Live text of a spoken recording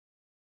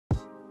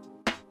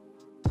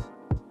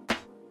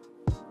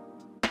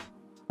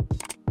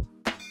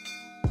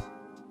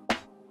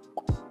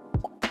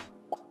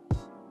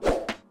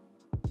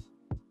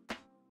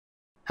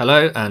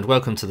Hello and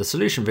welcome to the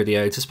solution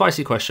video to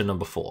spicy question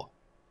number 4.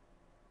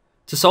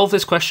 To solve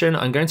this question,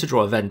 I'm going to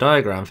draw a Venn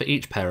diagram for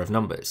each pair of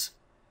numbers.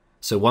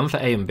 So one for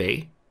A and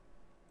B,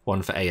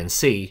 one for A and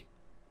C,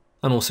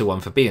 and also one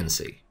for B and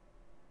C.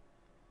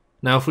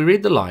 Now if we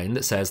read the line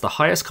that says the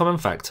highest common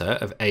factor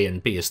of A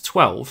and B is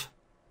 12,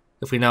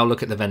 if we now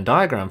look at the Venn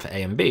diagram for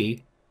A and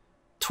B,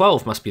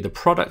 12 must be the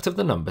product of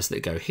the numbers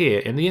that go here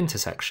in the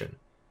intersection.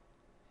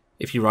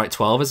 If you write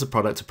 12 as a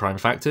product of prime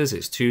factors,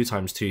 it's 2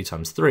 times 2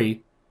 times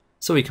 3,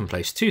 so we can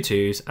place 2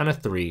 2's and a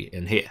 3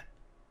 in here.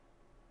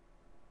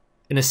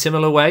 In a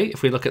similar way,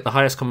 if we look at the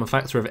highest common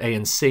factor of A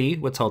and C,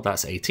 we're told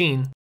that's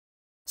 18.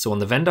 So on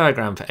the Venn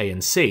diagram for A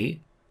and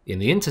C, in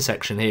the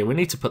intersection here, we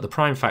need to put the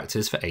prime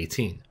factors for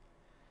 18.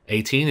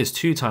 18 is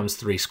 2 times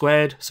 3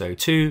 squared, so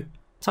 2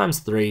 times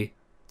 3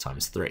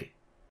 times 3.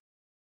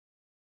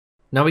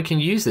 Now we can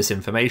use this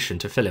information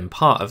to fill in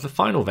part of the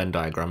final Venn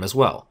diagram as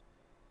well.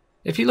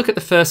 If you look at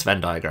the first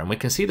Venn diagram, we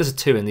can see there's a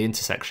 2 in the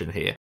intersection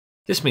here.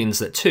 This means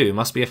that 2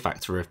 must be a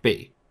factor of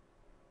B.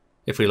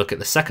 If we look at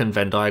the second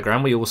Venn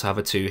diagram, we also have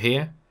a 2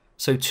 here,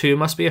 so 2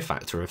 must be a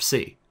factor of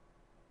C.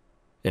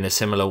 In a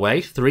similar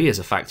way, 3 is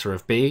a factor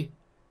of B,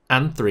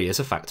 and 3 is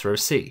a factor of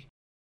C.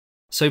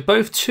 So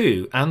both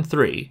 2 and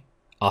 3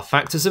 are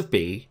factors of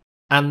B,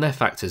 and they're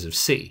factors of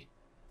C.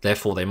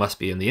 Therefore they must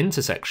be in the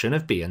intersection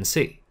of B and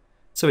C.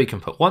 So we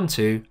can put 1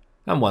 2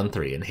 and 1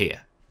 3 in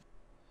here.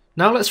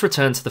 Now let's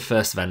return to the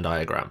first Venn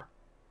diagram.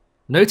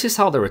 Notice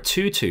how there are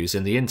 2 2's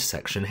in the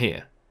intersection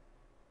here.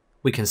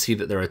 We can see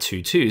that there are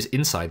 2 2's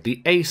inside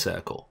the A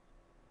circle,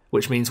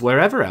 which means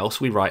wherever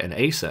else we write an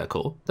A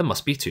circle, there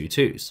must be 2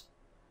 2's.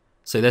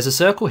 So there's a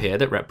circle here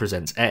that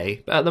represents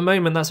A, but at the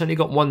moment that's only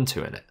got 1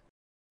 2 in it.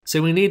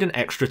 So we need an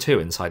extra 2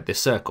 inside this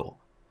circle.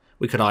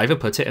 We could either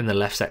put it in the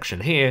left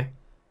section here,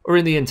 or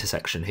in the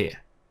intersection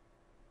here.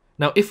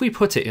 Now if we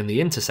put it in the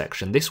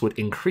intersection, this would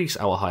increase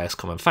our highest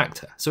common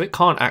factor, so it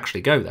can't actually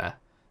go there.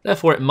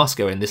 Therefore it must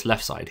go in this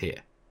left side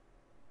here.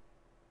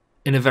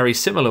 In a very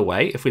similar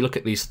way, if we look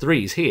at these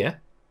 3's here,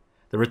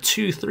 there are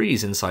 2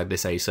 3's inside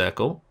this A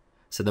circle,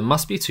 so there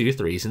must be 2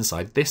 3's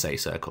inside this A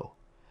circle.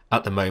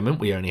 At the moment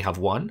we only have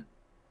 1.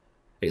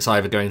 It's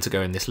either going to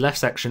go in this left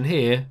section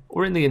here,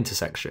 or in the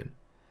intersection.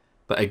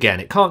 But again,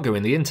 it can't go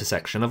in the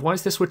intersection,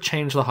 otherwise this would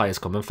change the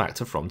highest common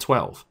factor from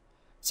 12.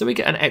 So we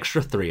get an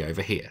extra 3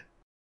 over here.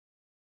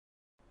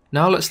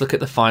 Now let's look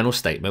at the final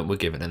statement we're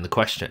given in the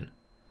question.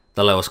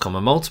 The lowest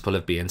common multiple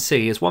of B and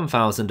C is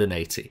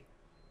 1080.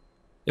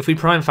 If we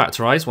prime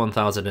factorise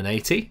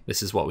 1080,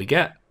 this is what we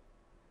get.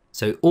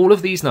 So all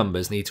of these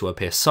numbers need to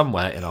appear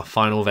somewhere in our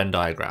final Venn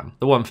diagram,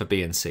 the one for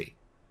B and C.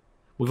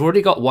 We've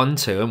already got 1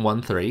 2 and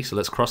 1 3, so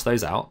let's cross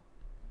those out.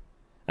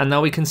 And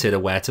now we consider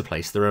where to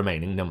place the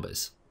remaining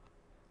numbers.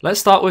 Let's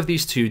start with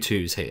these 2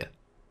 2's here.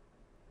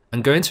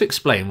 I'm going to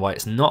explain why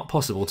it's not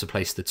possible to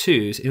place the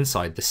 2's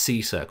inside the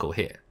C circle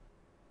here.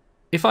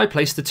 If I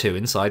place the 2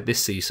 inside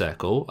this C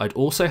circle, I'd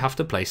also have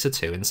to place a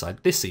 2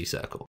 inside this C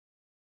circle.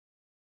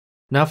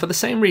 Now for the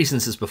same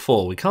reasons as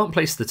before, we can't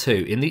place the 2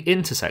 in the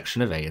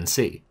intersection of A and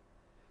C.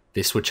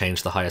 This would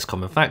change the highest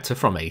common factor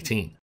from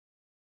 18.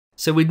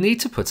 So we'd need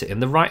to put it in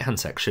the right hand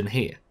section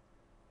here.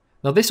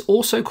 Now this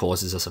also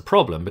causes us a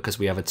problem because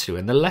we have a 2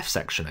 in the left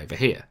section over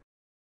here.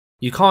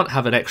 You can't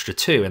have an extra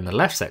 2 in the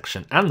left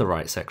section and the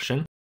right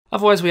section,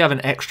 otherwise we have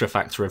an extra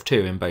factor of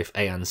 2 in both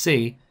A and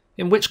C,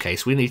 in which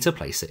case we need to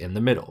place it in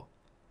the middle.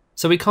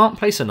 So we can't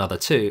place another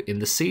 2 in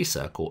the C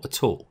circle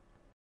at all.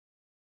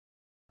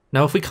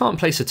 Now if we can't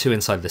place a 2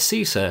 inside the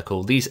C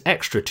circle, these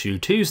extra 2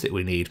 2's that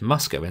we need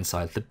must go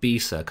inside the B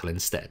circle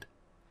instead.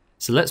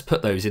 So let's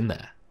put those in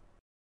there.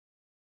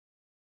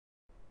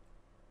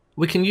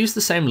 We can use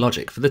the same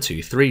logic for the 2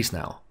 3's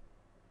now.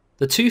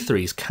 The 2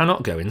 3's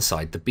cannot go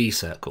inside the B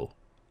circle.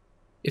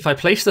 If I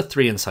place the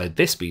 3 inside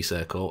this B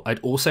circle, I'd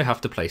also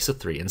have to place a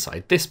 3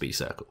 inside this B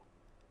circle.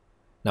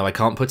 Now I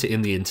can't put it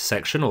in the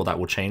intersection or that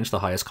will change the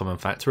highest common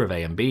factor of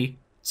A and B,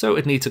 so it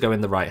would need to go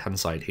in the right hand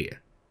side here.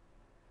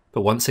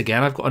 But once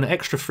again I've got an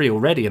extra 3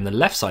 already in the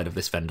left side of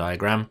this Venn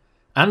diagram,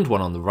 and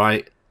one on the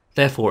right,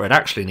 therefore it'd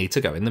actually need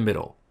to go in the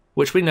middle,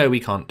 which we know we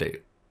can't do.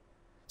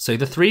 So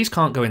the 3's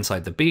can't go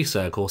inside the B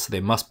circle, so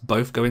they must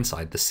both go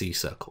inside the C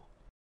circle.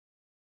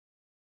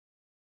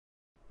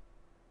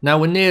 Now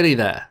we're nearly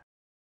there.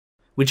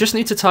 We just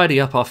need to tidy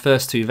up our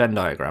first 2 Venn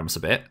diagrams a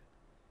bit.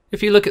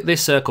 If you look at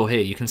this circle here,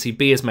 you can see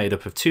B is made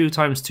up of 2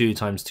 times 2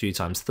 times 2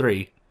 times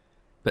 3,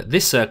 but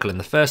this circle in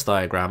the first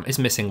diagram is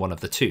missing one of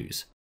the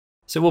 2's.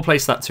 So we'll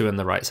place that 2 in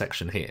the right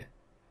section here.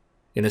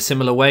 In a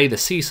similar way, the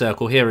C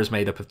circle here is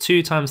made up of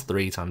 2 times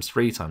 3 times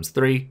 3 times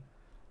 3,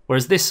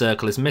 whereas this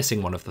circle is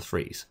missing one of the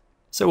 3's.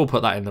 So we'll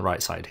put that in the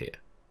right side here.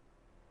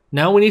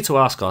 Now we need to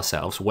ask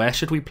ourselves, where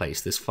should we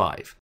place this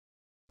 5?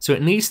 So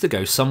it needs to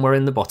go somewhere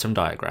in the bottom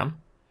diagram,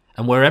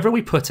 and wherever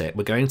we put it,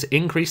 we're going to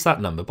increase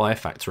that number by a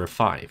factor of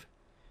 5.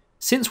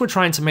 Since we're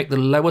trying to make the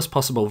lowest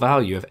possible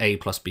value of A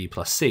plus B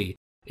plus C,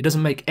 it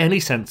doesn't make any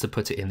sense to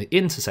put it in the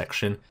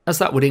intersection, as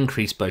that would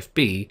increase both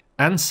B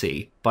and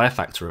C by a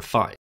factor of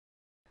 5.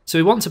 So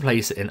we want to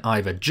place it in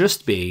either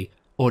just B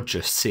or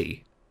just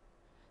C.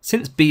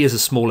 Since b is a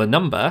smaller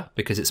number,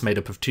 because it's made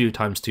up of 2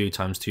 times 2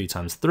 times 2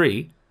 times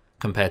 3,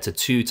 compared to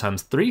 2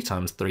 times 3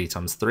 times 3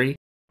 times 3,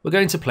 we're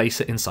going to place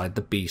it inside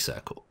the b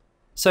circle.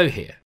 So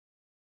here.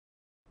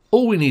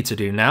 All we need to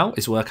do now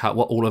is work out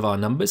what all of our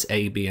numbers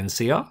a, b and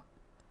c are.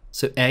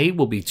 So a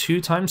will be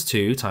 2 times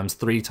 2 times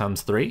 3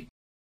 times 3.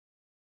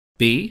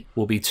 B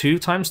will be 2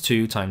 times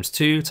 2 times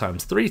 2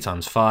 times 3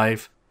 times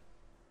 5.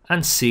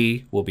 And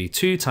c will be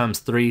 2 times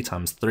 3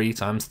 times 3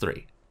 times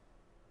 3.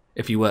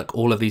 If you work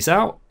all of these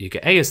out, you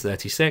get a is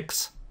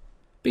 36,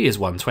 b is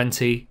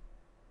 120,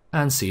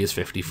 and c is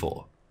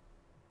 54.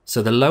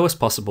 So the lowest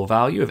possible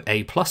value of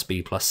a plus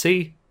b plus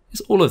c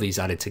is all of these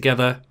added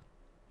together,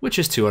 which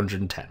is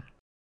 210.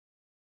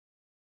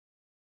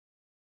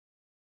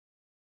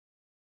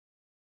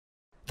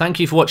 Thank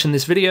you for watching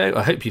this video.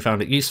 I hope you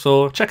found it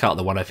useful. Check out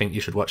the one I think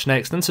you should watch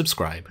next and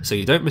subscribe so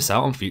you don't miss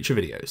out on future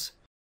videos.